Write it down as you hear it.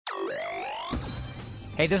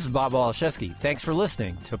Hey, this is Bob Waliszewski. Thanks for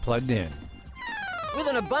listening to Plugged In. With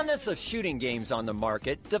an abundance of shooting games on the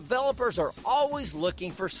market, developers are always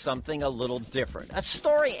looking for something a little different, a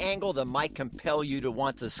story angle that might compel you to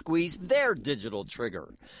want to squeeze their digital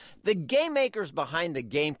trigger. The game makers behind the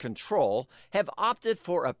game Control have opted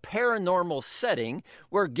for a paranormal setting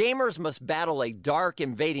where gamers must battle a dark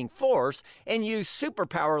invading force and use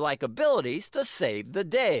superpower-like abilities to save the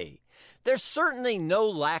day. There's certainly no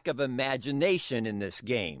lack of imagination in this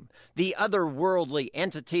game. The otherworldly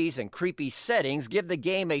entities and creepy settings give the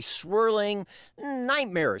game a swirling,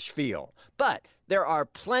 nightmarish feel. But there are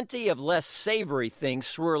plenty of less savory things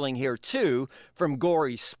swirling here too, from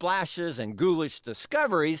gory splashes and ghoulish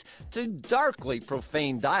discoveries to darkly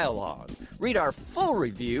profane dialogue. Read our full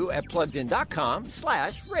review at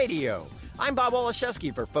pluggedin.com/radio. I'm Bob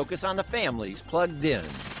Waliszewski for Focus on the Family's Plugged In.